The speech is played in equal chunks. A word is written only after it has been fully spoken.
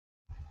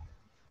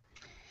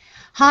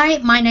Hi,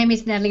 my name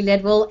is Natalie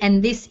Ledwell,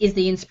 and this is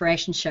The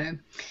Inspiration Show.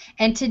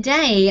 And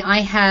today I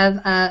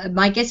have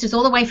my guest is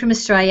all the way from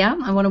Australia.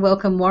 I want to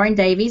welcome Warren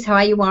Davies. How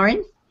are you,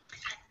 Warren?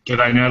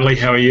 G'day, Natalie.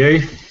 How are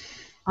you?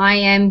 I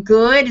am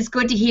good. It's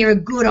good to hear a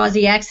good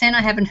Aussie accent.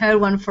 I haven't heard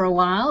one for a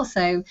while,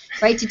 so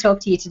great to talk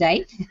to you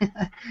today.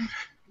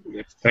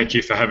 Thank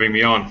you for having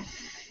me on.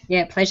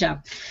 Yeah,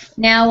 pleasure.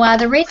 Now,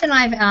 the reason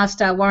I've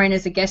asked Warren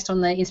as a guest on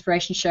the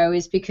Inspiration Show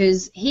is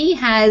because he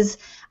has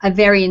a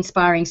very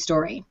inspiring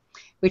story,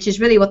 which is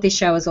really what this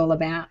show is all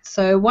about.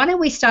 So why don't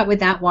we start with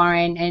that,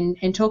 Warren,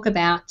 and talk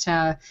about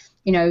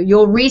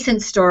your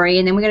recent story,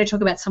 and then we're going to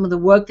talk about some of the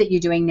work that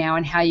you're doing now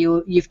and how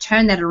you've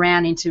turned that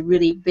around into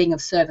really being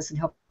of service and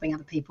helping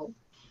other people.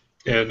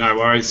 Yeah, no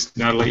worries,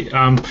 Natalie.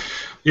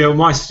 Well,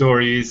 my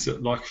story is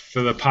like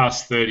for the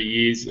past 30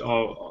 years,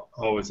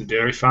 I was a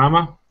dairy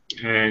farmer,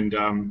 and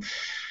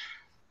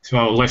so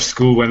I left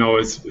school when I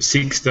was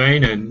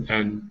 16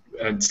 and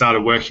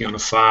started working on a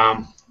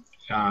farm.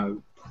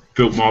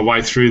 Built my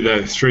way through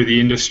the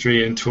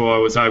industry until I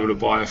was able to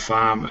buy a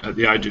farm at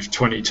the age of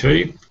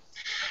 22.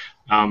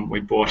 We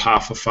bought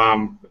half a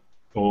farm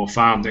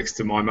next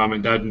to my mum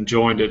and dad and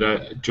joined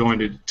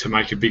it to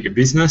make a bigger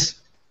business.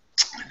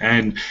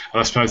 And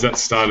I suppose that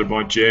started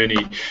my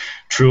journey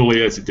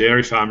truly as a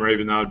dairy farmer,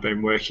 even though I'd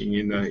been working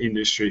in the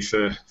industry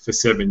for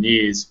 7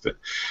 years. But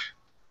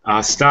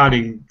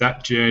starting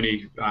that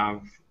journey,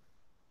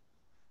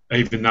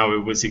 even though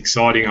it was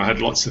exciting, I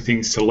had lots of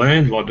things to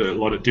learn, a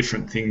lot of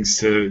different things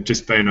to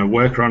just being a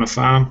worker on a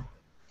farm,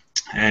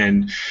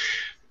 and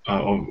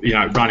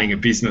running a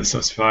business,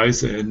 I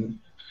suppose, and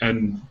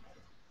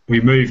we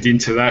moved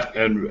into that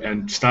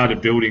and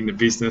started building the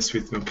business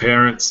with my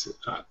parents,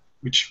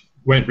 which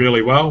went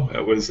really well.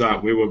 It was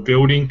we were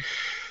building,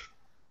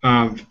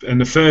 and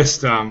the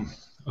first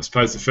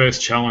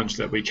challenge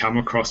that we come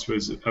across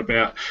was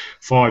about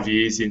 5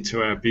 years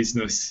into our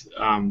business.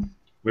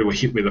 We were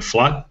hit with a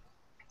flood,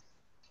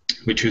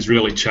 which was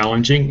really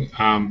challenging.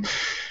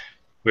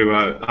 We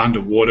were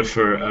underwater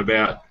for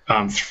about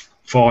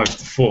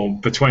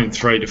between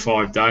 3 to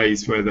 5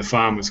 days, where the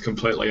farm was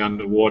completely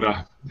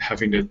underwater,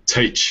 having to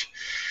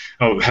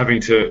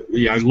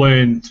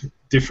learn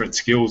different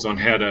skills on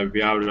how to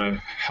be able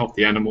to help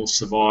the animals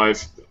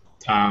survive.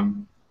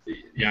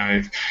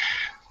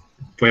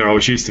 Where I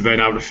was used to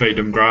being able to feed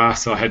them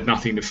grass, I had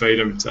nothing to feed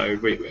them, so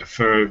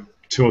for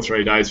 2 or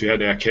 3 days we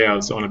had our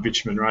cows on a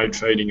bitumen road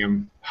feeding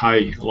them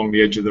hay along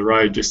the edge of the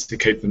road just to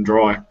keep them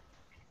dry.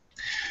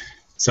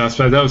 So I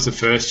suppose that was the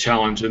first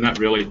challenge, and that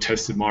really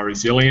tested my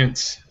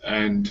resilience.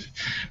 And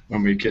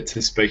when we get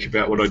to speak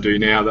about what I do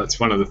now,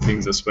 that's one of the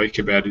things I speak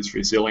about is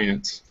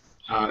resilience.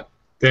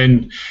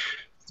 Then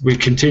we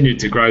continued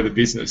to grow the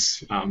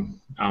business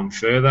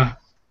further,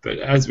 but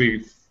as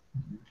we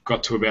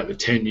got to about the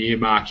 10-year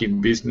mark in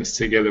business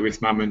together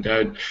with Mum and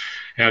Dad,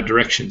 our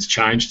directions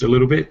changed a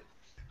little bit,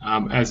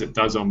 as it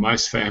does on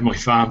most family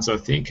farms, I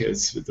think,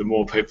 as the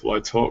more people I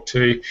talk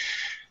to.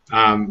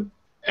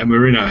 And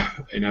we're in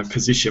a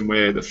position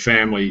where the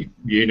family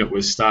unit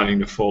was starting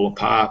to fall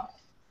apart.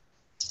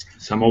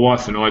 So my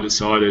wife and I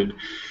decided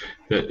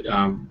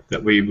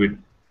that we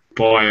would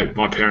buy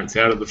my parents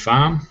out of the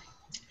farm,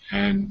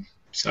 and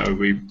so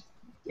we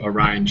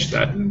arranged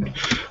that and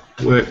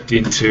worked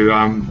into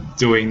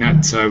doing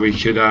that so we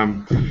could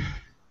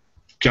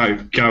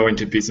go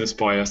into business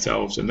by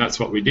ourselves, and that's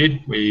what we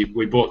did.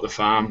 We bought the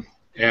farm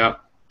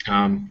out.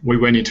 We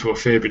went into a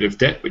fair bit of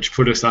debt, which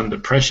put us under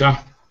pressure.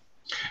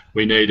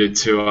 We needed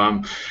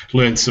to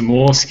learn some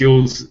more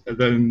skills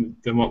than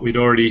what we'd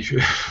already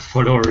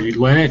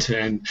learnt,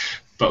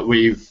 but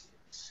we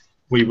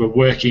were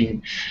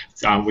working.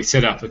 We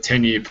set up a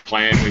 10-year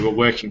plan. We were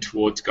working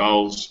towards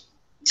goals,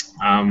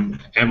 and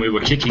we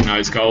were kicking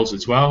those goals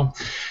as well.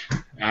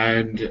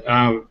 And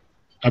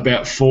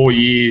about 4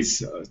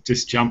 years,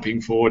 just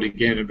jumping forward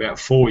again, about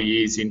 4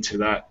 years into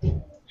that,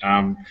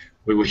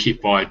 we were hit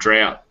by a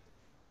drought,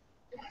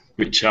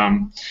 which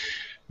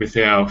with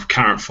our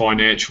current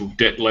financial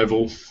debt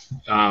level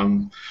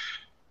and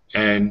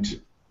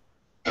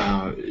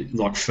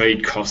like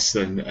feed costs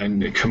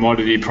and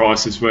commodity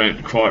prices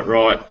weren't quite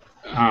right,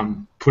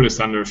 put us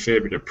under a fair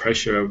bit of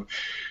pressure,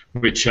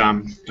 which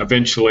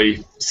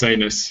eventually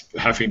seen us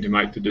having to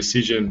make the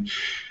decision,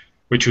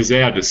 which was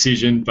our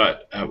decision,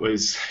 but it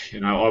was,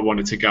 I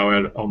wanted to go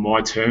out on my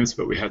terms,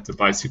 but we had to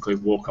basically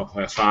walk off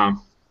our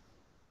farm.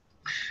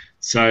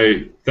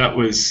 So that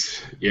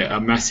was,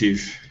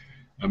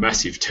 a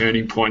massive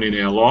turning point in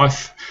our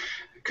life,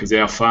 because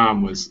our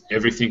farm was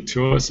everything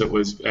to us. It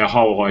was our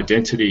whole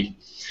identity,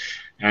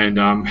 and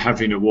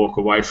having to walk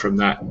away from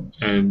that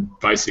and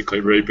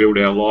basically rebuild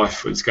our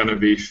life was going to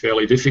be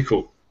fairly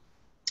difficult.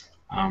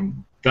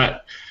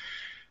 That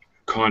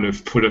kind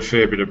of put a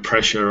fair bit of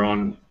pressure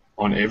on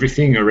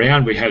everything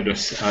around. We had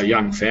a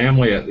young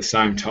family at the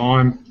same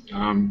time.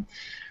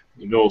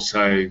 It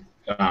also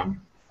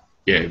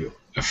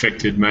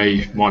affected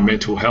my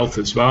mental health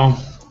as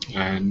well,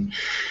 and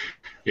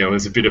it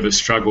was a bit of a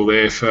struggle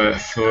there for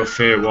a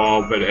fair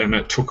while, and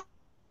it took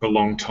a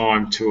long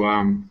time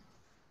to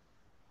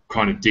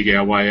kind of dig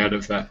our way out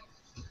of that.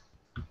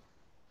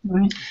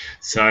 Right.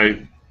 So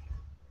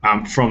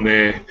from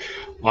there,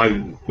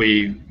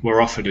 we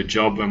were offered a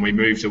job when we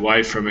moved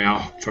away from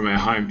our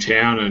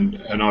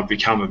hometown, and I've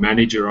become a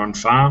manager on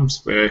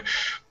farms where,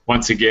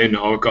 once again,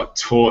 I got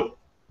taught,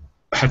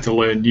 had to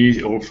learn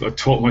new, or I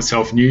taught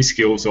myself new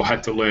skills, or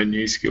had to learn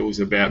new skills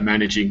about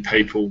managing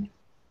people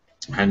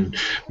and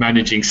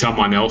managing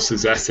someone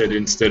else's asset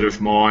instead of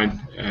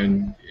mine.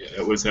 And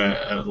it was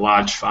a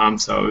large farm,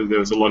 so there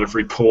was a lot of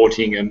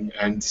reporting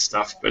and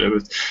stuff, but it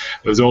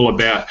was all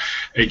about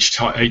each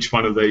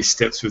one of these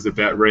steps was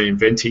about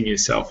reinventing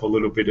yourself a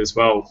little bit as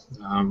well,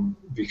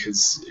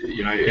 because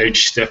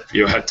each step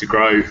you had to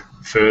grow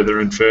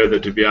further and further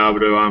to be able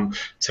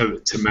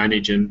to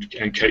manage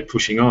and keep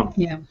pushing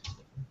on.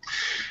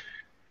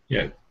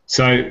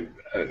 So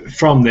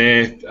from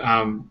there,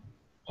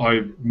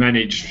 I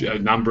managed a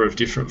number of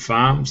different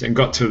farms and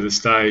got to the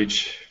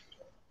stage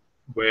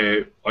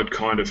where I'd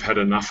kind of had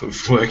enough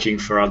of working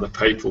for other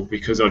people,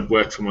 because I'd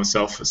worked for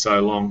myself for so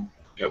long.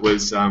 It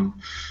was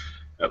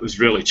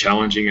really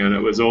challenging, and it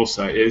was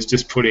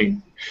just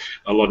putting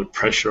a lot of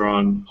pressure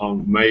on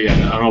me,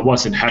 and I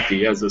wasn't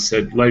happy. As I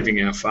said,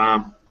 leaving our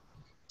farm,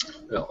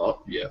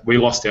 we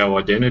lost our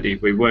identity.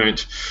 We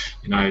weren't,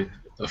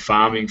 a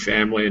farming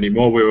family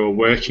anymore. We were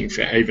working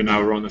for, even though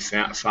we were on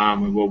the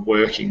farm, we were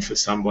working for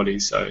somebody.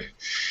 So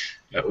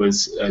it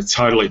was a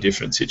totally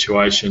different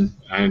situation,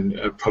 and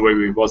it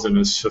probably wasn't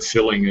as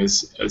fulfilling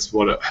as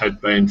what it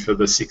had been for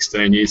the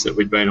 16 years that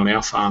we'd been on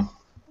our farm.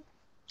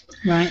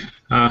 Right.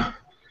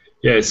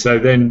 So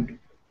then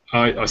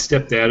I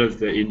stepped out of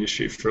the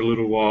industry for a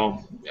little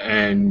while,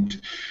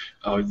 and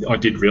I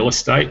did real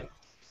estate,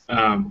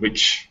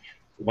 which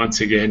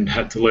once again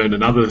had to learn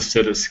another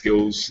set of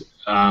skills.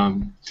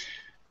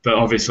 But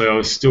obviously I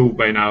was still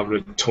being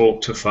able to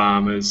talk to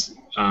farmers,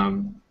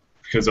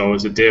 because I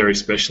was a dairy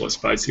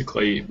specialist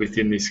basically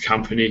within this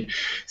company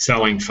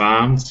selling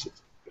farms,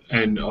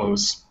 and I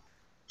was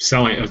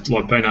being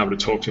able to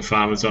talk to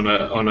farmers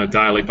on a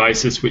daily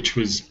basis, which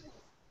was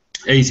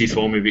easy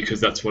for me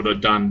because that's what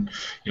I'd done.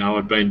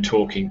 I'd been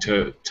talking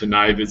to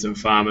neighbours and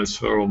farmers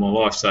for all my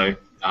life, so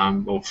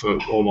or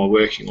for all my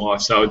working life,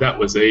 so that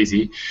was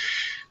easy.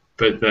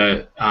 But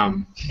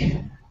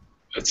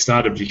it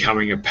started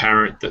becoming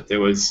apparent that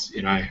there was,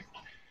 I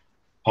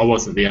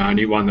wasn't the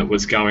only one that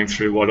was going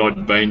through what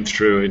I'd been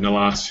through in the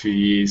last few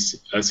years,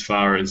 as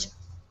far as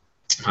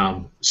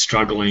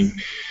struggling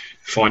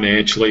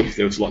financially.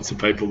 There was lots of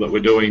people that were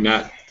doing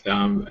that,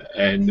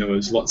 and there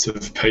was lots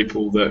of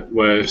people that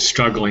were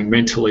struggling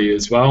mentally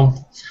as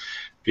well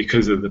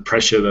because of the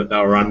pressure that they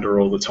were under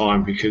all the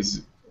time,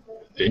 because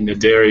in the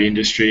dairy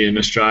industry in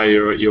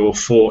Australia, you're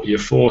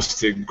forced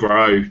to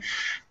grow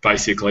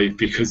basically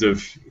because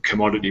of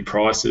commodity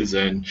prices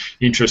and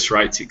interest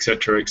rates,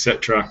 etc.,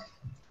 etc.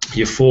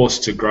 You're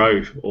forced to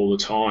grow all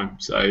the time.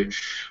 So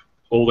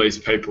all these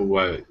people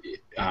were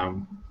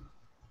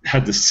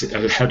had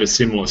a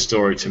similar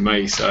story to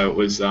me. So it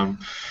was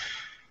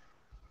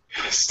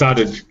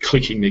started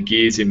clicking the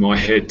gears in my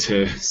head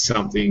to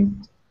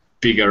something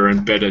bigger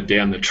and better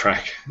down the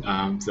track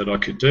that I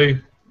could do,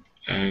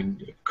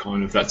 and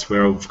kind of that's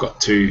where I've got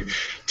to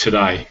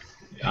today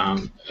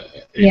in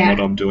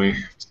what I'm doing.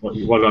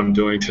 What I'm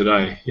doing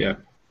today,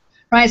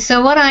 Right.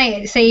 So what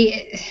I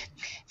see,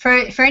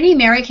 for any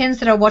Americans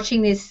that are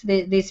watching this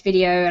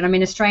video, and I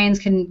mean Australians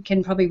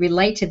can probably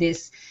relate to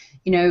this.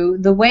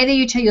 The way that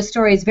you tell your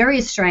story is very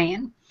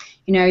Australian.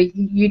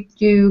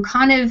 You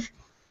kind of,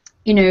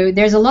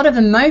 there's a lot of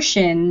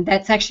emotion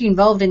that's actually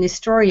involved in this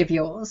story of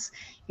yours.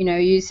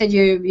 You said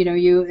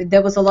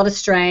there was a lot of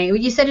strain.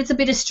 You said it's a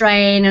bit of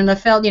strain, and I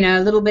felt,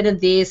 a little bit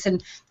of this,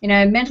 and,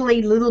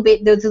 mentally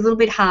there was a little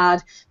bit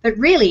hard, but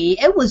really,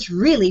 it was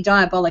really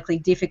diabolically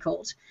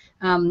difficult.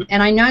 And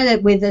I know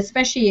that with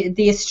especially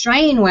the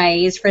Australian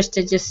way is for us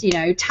to just,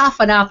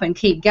 toughen up and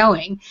keep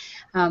going,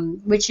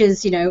 which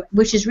is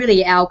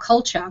really our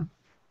culture.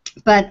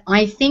 But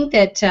I think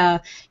that,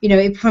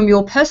 from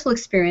your personal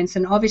experience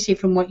and obviously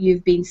from what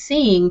you've been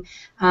seeing,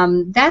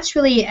 that's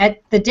really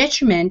at the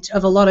detriment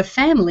of a lot of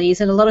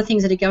families and a lot of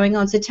things that are going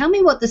on. So tell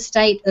me what the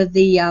state of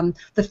the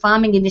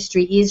farming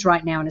industry is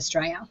right now in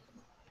Australia.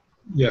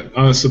 Yeah,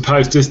 I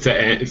suppose just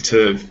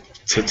to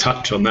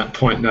touch on that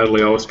point,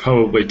 Natalie, I was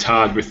probably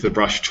tarred with the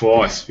brush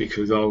twice,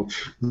 because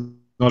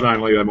not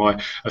only am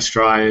I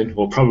Australian,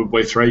 or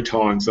probably 3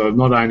 times, so I'm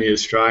not only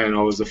Australian,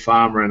 I was a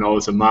farmer and I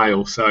was a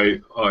male, so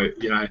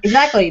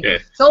Exactly. Yeah.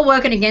 It's all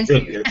working against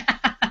you.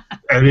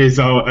 It is.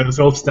 It was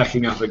all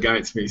stacking up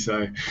against me.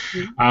 So,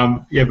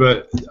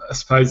 but I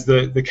suppose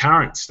the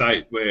current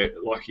state, where,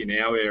 like in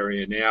our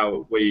area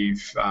now, I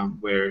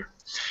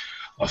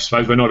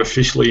suppose we're not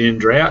officially in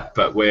drought,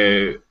 but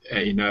we're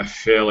in a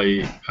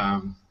fairly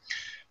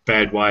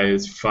bad way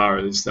as far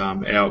as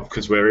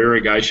because we're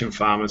irrigation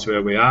farmers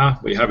where we are.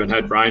 We haven't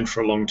had rain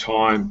for a long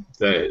time.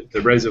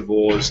 The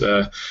reservoirs,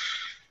 the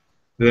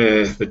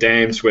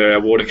dams where our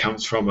water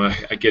comes from are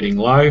getting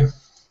low.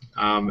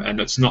 and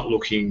it's not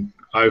looking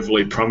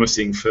overly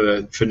promising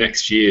for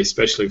next year,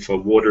 especially for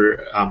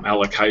water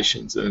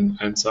allocations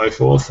and so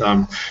forth.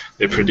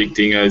 They're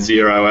predicting a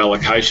zero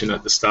allocation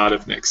at the start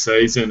of next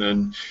season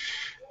and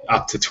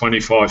up to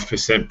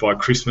 25% by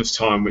Christmas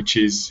time, which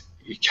is,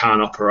 you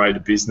can't operate a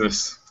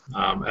business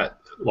at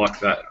like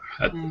that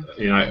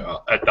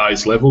at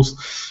those levels.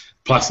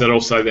 Plus, that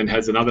also then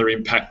has another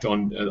impact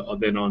on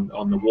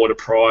the water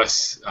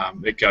price.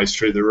 It goes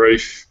through the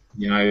roof.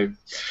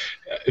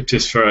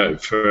 Just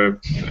for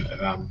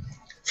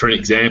an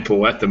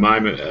example, at the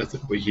moment,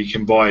 you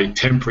can buy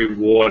temporary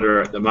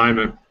water at the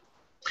moment.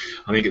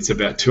 I think it's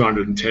about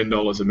 $210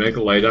 a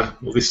megalitre.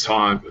 Well, this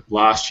time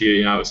last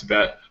year, it was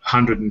about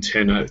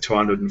 110 to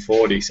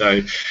 140.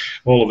 So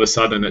all of a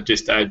sudden, it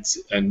just adds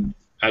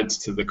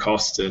to the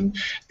cost, and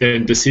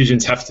then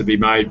decisions have to be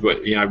made.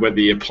 Whether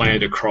you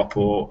plant a crop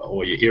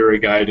or you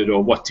irrigate it,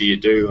 or what do you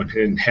do,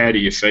 and how do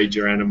you feed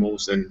your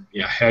animals, and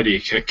how do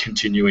you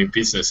continue in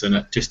business, and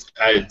it just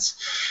adds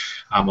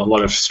a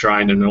lot of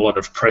strain and a lot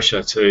of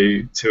pressure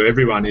to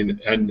everyone,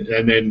 and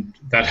then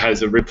that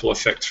has a ripple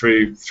effect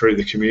through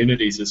the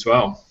communities as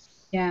well.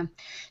 Yeah.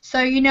 So,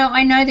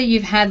 I know that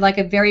you've had like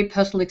a very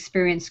personal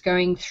experience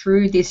going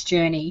through this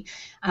journey,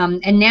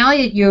 and now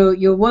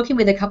you're working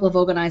with a couple of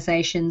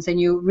organisations, and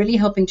you're really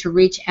helping to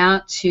reach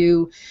out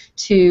to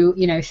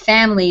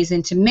families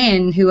and to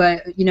men who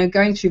are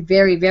going through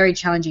very, very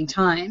challenging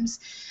times.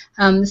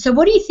 So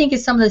what do you think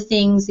is some of the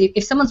things,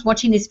 if someone's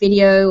watching this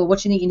video or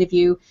watching the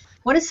interview,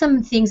 what are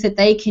some things that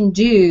they can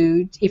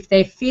do if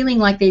they're feeling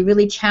like they're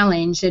really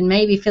challenged and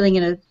maybe feeling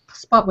in a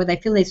spot where they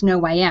feel there's no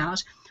way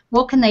out?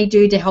 What can they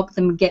do to help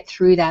them get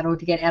through that or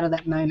to get out of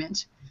that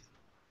moment?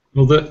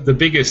 Well, the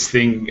biggest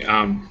thing,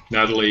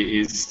 Natalie,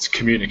 is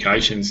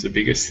communication's the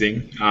biggest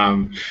thing.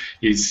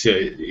 Is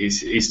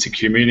to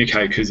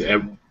communicate, because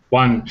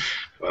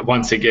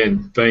once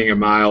again, being a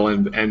male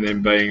and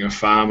then being a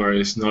farmer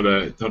is not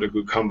a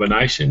good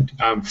combination.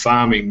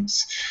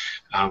 Farming's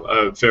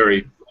a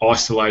very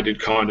isolated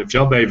kind of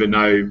job, even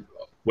though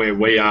where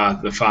we are,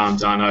 the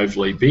farms aren't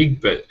overly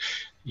big, but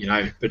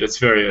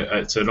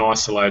it's an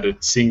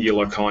isolated,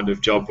 singular kind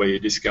of job where you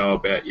just go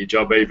about your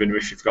job. Even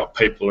if you've got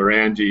people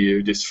around you,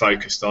 you're just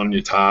focused on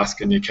your task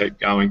and you keep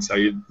going. So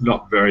you're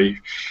not very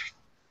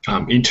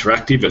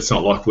interactive. It's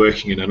not like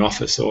working in an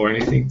office or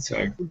anything.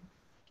 So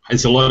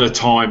there's a lot of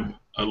time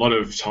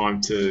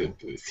to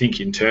think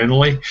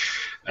internally,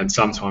 and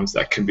sometimes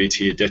that can be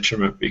to your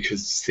detriment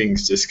because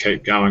things just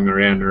keep going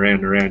around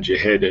your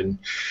head. And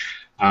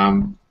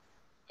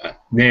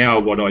now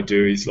what I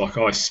do is, like,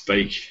 I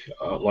speak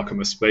like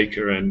I'm a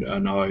speaker,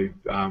 and I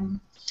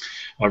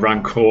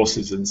run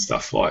courses and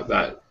stuff like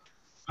that.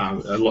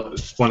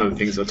 One of the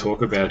things I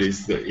talk about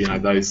is that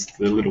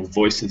the little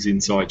voices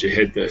inside your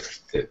head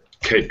that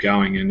keep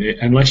going, and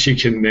unless you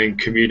can then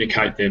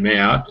communicate them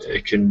out,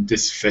 it can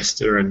just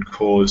fester and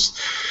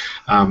cause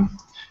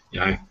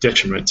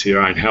detriment to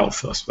your own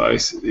health, I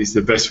suppose, is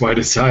the best way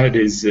to say it.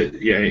 Is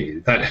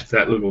that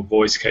that little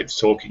voice keeps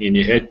talking in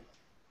your head.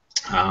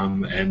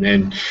 And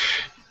then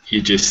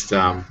you just,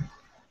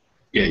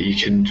 you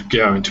can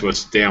go into a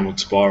downward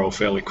spiral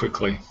fairly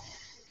quickly.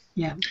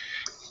 Yeah.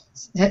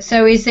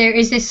 So is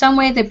there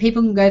somewhere that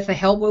people can go for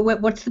help?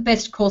 What's the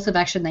best course of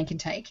action they can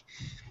take?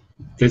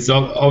 There's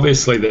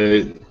obviously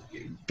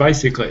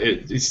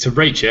it's to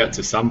reach out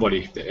to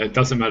somebody. It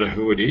doesn't matter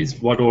who it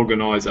is, what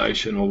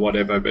organisation or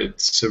whatever, but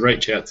it's to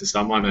reach out to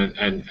someone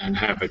and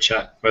have a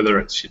chat, whether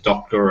it's your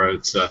doctor or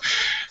it's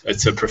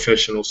a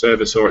professional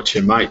service or it's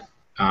your mate.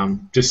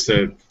 Just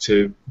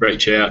to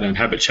reach out and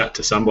have a chat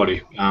to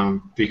somebody,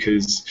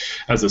 because,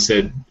 as I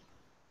said,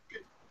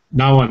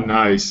 no one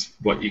knows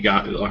what you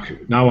go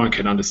like. No one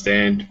can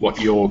understand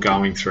what you're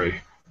going through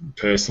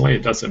personally.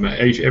 It doesn't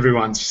matter.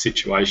 Everyone's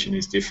situation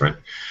is different,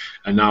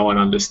 and no one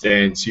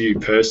understands you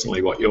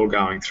personally what you're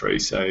going through.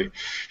 So,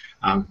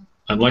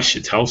 unless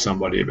you tell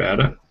somebody about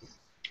it,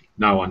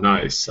 no one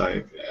knows.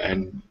 So,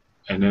 and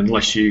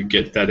unless you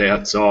get that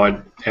out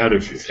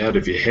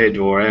of your head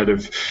or out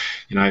of,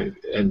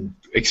 and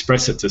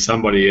express it to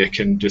somebody, it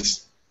can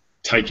just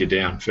take you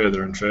down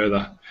further and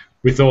further.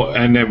 With all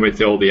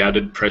the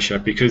added pressure,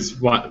 because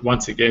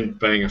once again,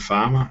 being a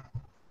farmer,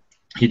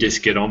 you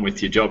just get on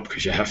with your job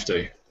because you have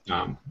to.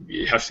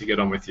 You have to get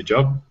on with your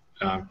job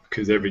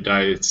because every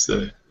day it's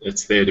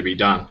there to be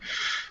done.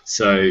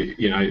 So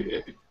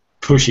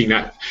pushing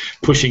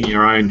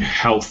your own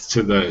health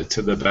to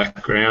the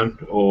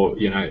background, or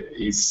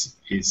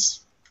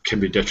can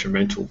be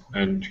detrimental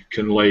and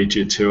can lead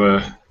you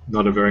to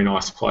not a very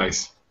nice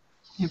place.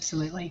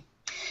 Absolutely.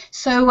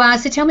 So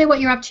tell me what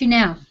you're up to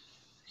now.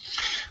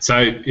 So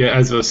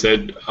as I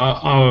said,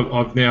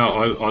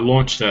 I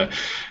launched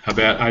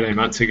about 18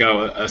 months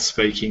ago a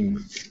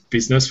speaking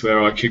business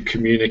where I could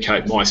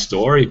communicate my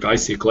story.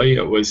 Basically,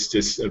 it was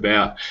just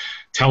about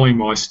telling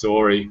my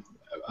story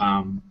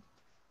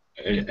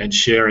and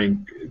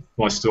sharing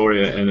my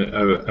story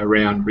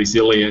around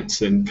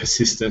resilience and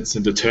persistence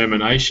and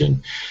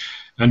determination,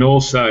 and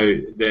also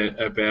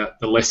about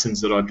the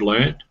lessons that I'd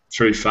learned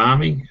through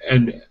farming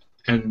and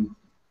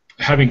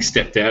having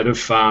stepped out of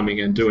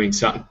farming and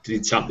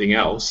did something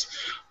else,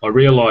 I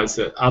realised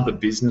that other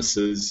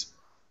businesses,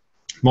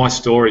 my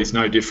story is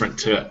no different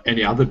to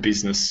any other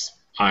business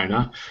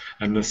owner,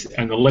 and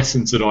the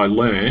lessons that I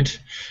learned,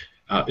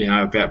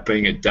 about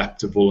being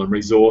adaptable and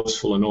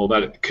resourceful and all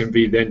that, it can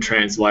be then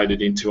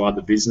translated into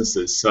other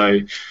businesses. So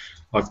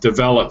I've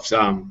developed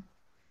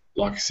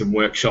like some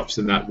workshops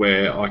and that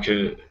where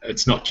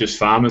it's not just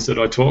farmers that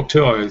I talk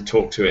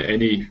to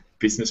any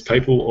business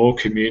people or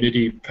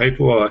community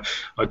people.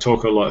 I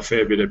talk a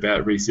fair bit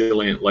about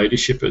resilient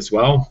leadership as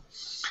well,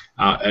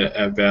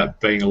 about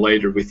being a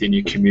leader within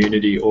your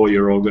community or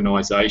your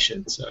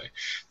organisation. So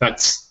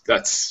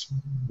that's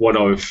what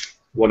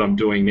I'm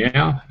doing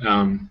now,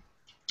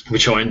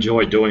 which I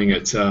enjoy doing.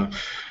 It's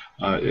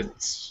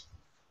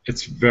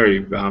very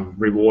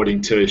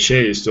rewarding to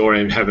share your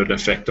story and have an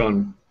effect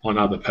on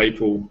other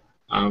people.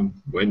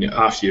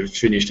 After you've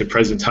finished a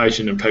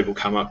presentation and people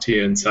come up to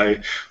you and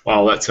say,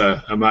 "Wow, that's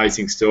an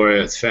amazing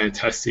story. It's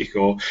fantastic,"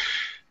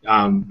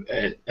 and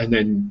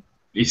then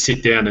you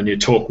sit down and you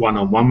talk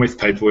one-on-one with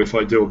people. If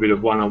I do a bit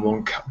of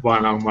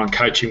one-on-one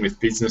coaching with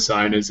business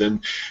owners,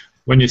 and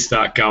when you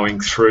start going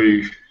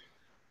through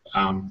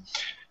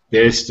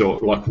their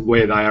story, like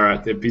where they are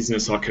at their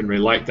business, I can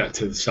relate that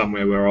to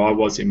somewhere where I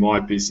was in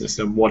my business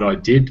and what I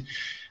did,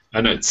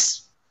 and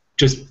it's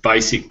just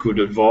basic good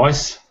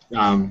advice.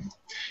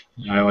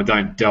 I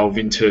don't delve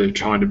into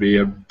trying to be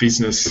a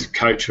business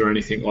coach or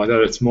anything like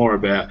that. It's more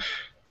about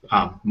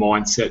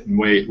mindset and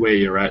where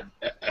you're at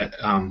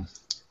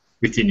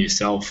within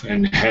yourself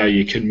and how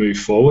you can move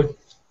forward.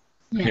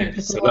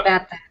 It's all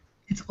about that.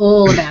 It's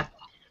all about that.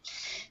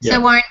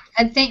 So Warren,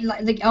 I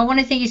want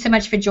to thank you so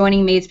much for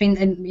joining me. It's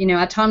been,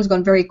 our time's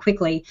gone very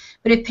quickly.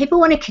 But if people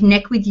want to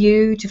connect with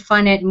you to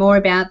find out more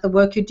about the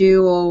work you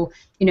do, or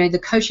the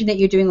coaching that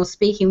you're doing or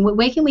speaking,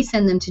 where can we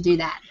send them to do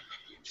that?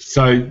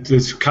 So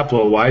there's a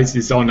couple of ways.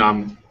 It's on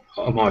my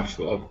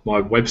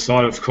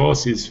website, of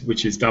course,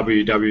 which is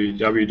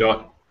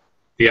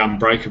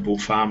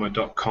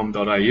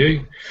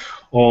www.theunbreakablefarmer.com.au,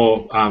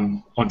 or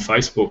on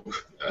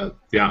Facebook,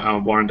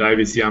 Warren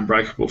Davies, The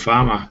Unbreakable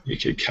Farmer. You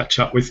can catch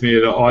up with me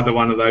at either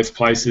one of those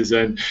places,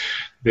 and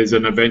there's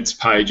an events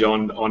page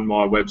on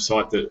my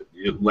website that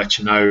let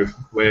you know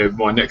where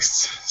my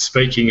next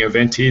speaking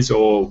event is,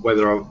 or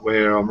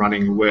where I'm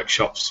running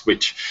workshops,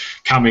 which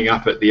coming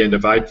up at the end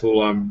of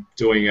April. I'm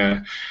doing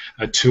a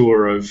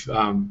tour of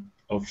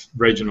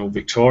regional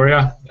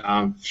Victoria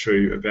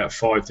through about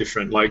 5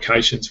 different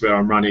locations where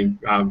I'm running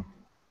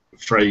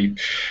free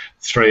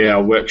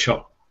 3-hour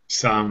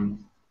workshops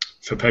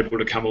for people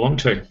to come along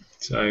to.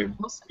 So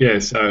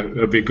so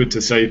it'll be good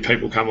to see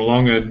people come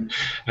along and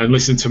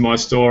listen to my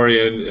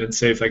story and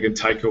see if they can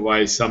take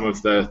away some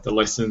of the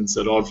lessons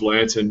that I've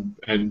learnt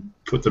and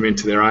put them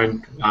into their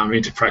own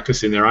into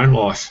practice in their own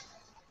life.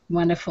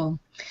 Wonderful.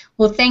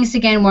 Well, thanks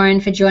again,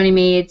 Warren, for joining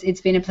me.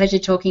 It's been a pleasure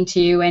talking to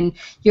you, and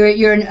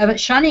you're a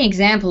shining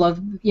example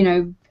of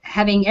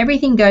having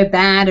everything go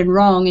bad and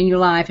wrong in your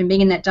life and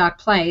being in that dark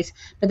place,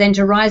 but then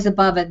to rise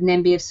above it and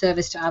then be of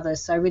service to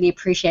others. So I really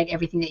appreciate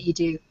everything that you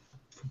do.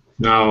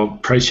 No, I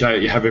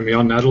appreciate you having me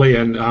on, Natalie,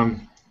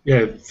 and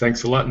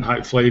thanks a lot, and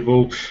hopefully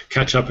we'll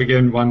catch up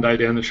again one day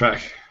down the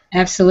track.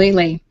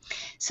 Absolutely.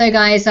 So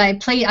guys, I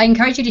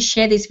encourage you to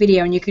share this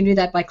video, and you can do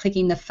that by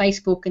clicking the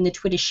Facebook and the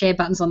Twitter share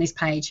buttons on this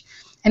page.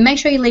 And make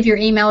sure you leave your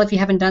email if you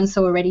haven't done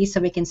so already, so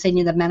we can send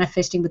you the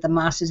Manifesting with the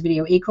Masters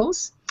video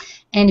e-course.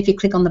 And if you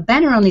click on the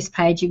banner on this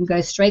page, you can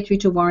go straight through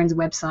to Warren's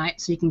website,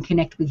 so you can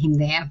connect with him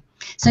there.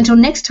 So until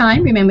next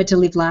time, remember to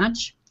live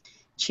large,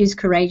 choose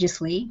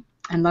courageously,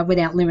 and love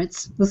without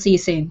limits. We'll see you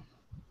soon.